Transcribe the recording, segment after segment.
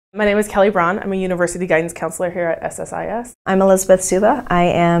My name is Kelly Braun. I'm a University Guidance Counselor here at SSIS. I'm Elizabeth Suba. I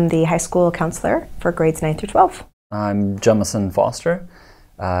am the high school counselor for grades 9 through 12. I'm Jemison Foster.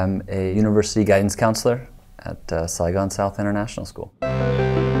 I'm a University Guidance Counselor at Saigon South International School.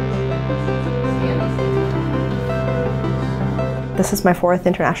 This is my 4th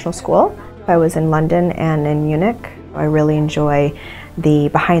international school. I was in London and in Munich. I really enjoy the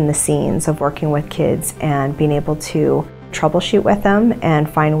behind the scenes of working with kids and being able to troubleshoot with them and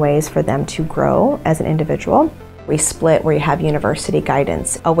find ways for them to grow as an individual. We split where you have university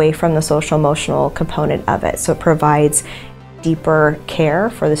guidance away from the social emotional component of it, so it provides deeper care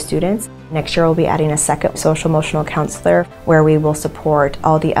for the students. Next year we'll be adding a second social emotional counselor where we will support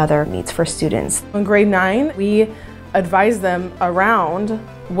all the other needs for students. In grade 9, we advise them around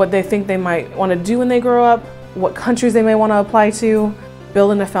what they think they might want to do when they grow up, what countries they may want to apply to,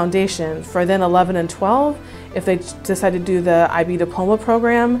 building a foundation for then 11 and 12. If they decide to do the IB diploma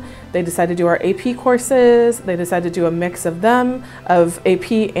program, they decide to do our AP courses, they decide to do a mix of them, of AP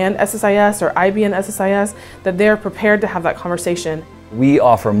and SSIS or IB and SSIS, that they're prepared to have that conversation. We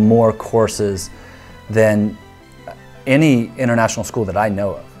offer more courses than any international school that I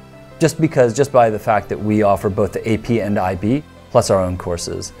know of. Just by the fact that we offer both the AP and IB, plus our own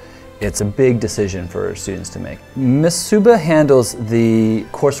courses, it's a big decision for students to make. Ms. Suba handles the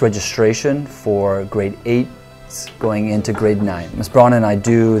course registration for grade 8 going into grade 9. Ms. Braun and I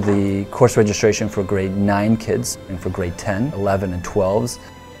do the course registration for grade 9 kids and for grade 10, 11, and 12s.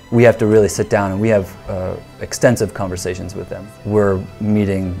 We have to really sit down and we have extensive conversations with them. We're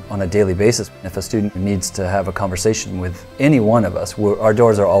meeting on a daily basis. If a student needs to have a conversation with any one of us, our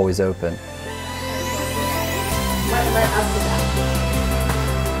doors are always open.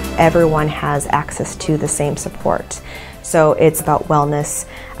 Everyone has access to the same support. So it's about wellness,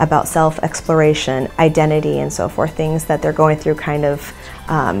 about self-exploration, identity, and so forth, things that they're going through kind of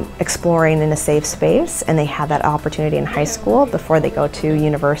exploring in a safe space, and they have that opportunity in high school before they go to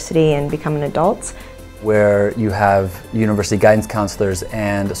university and become an adult. Where you have university guidance counselors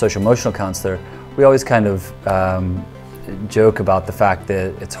and a social emotional counselor, we always kind of joke about the fact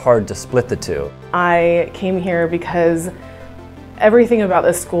that it's hard to split the two. I came here because everything about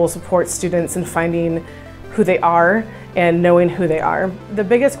this school supports students in finding who they are and knowing who they are. The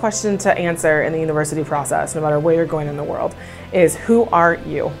biggest question to answer in the university process, no matter where you're going in the world, is who are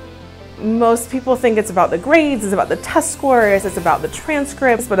you? Most people think it's about the grades, it's about the test scores, it's about the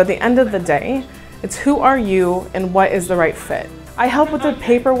transcripts, but at the end of the day, it's who are you and what is the right fit. I help with the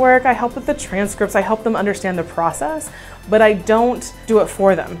paperwork, I help with the transcripts, I help them understand the process, but I don't do it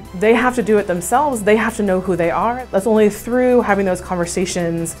for them. They have to do it themselves, they have to know who they are. That's only through having those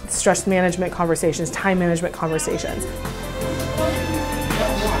conversations, stress management conversations, time management conversations.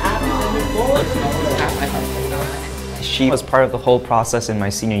 She was part of the whole process in my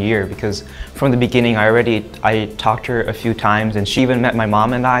senior year because from the beginning I talked to her a few times, and she even met my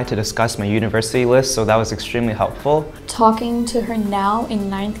mom and I to discuss my university list, so that was extremely helpful. Talking to her now in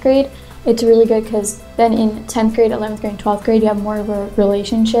 9th grade, it's really good because then in 10th grade, 11th grade, and 12th grade you have more of a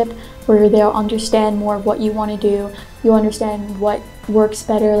relationship where they'll understand more of what you want to do. You'll understand what works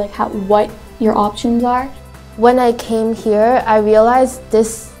better, like what your options are. When I came here, I realized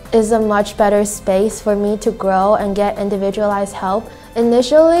this is a much better space for me to grow and get individualized help.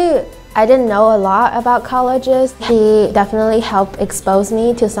 Initially, I didn't know a lot about colleges. He definitely helped expose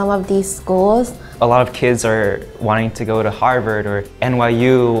me to some of these schools. A lot of kids are wanting to go to Harvard or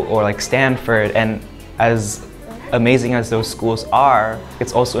NYU or like Stanford, and as amazing as those schools are,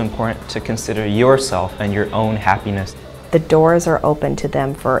 it's also important to consider yourself and your own happiness. The doors are open to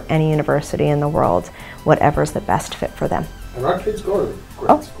them for any university in the world, whatever's the best fit for them. And our kids go to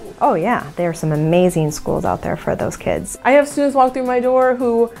great schools. Oh yeah, there are some amazing schools out there for those kids. I have students walk through my door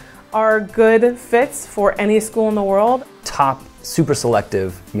who are good fits for any school in the world. Top super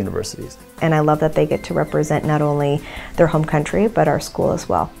selective universities. And I love that they get to represent not only their home country, but our school as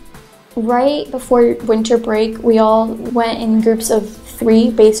well. Right before winter break, we all went in groups of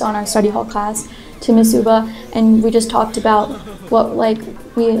 3 based on our study hall class to Ms. Suba, and we just talked about what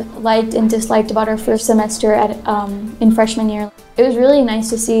we liked and disliked about our first semester in freshman year. It was really nice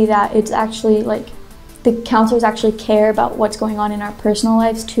to see that it's actually the counselors actually care about what's going on in our personal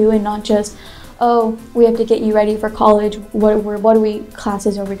lives too, and not just, oh, we have to get you ready for college, what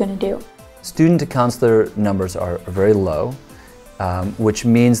classes are we going to do? Student to counselor numbers are very low, which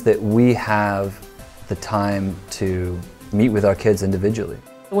means that we have the time to meet with our kids individually.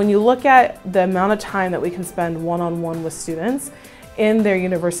 When you look at the amount of time that we can spend one-on-one with students, in their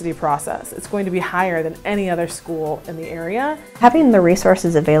university process. It's going to be higher than any other school in the area. Having the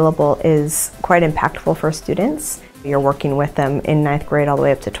resources available is quite impactful for students. You're working with them in 9th grade all the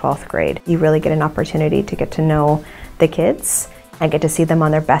way up to 12th grade. You really get an opportunity to get to know the kids. I get to see them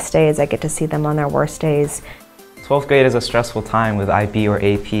on their best days, I get to see them on their worst days. 12th grade is a stressful time with IB or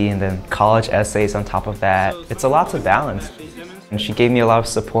AP and then college essays on top of that. It's a lot to balance. And she gave me a lot of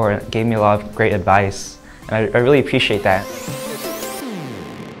support, gave me a lot of great advice, and I really appreciate that.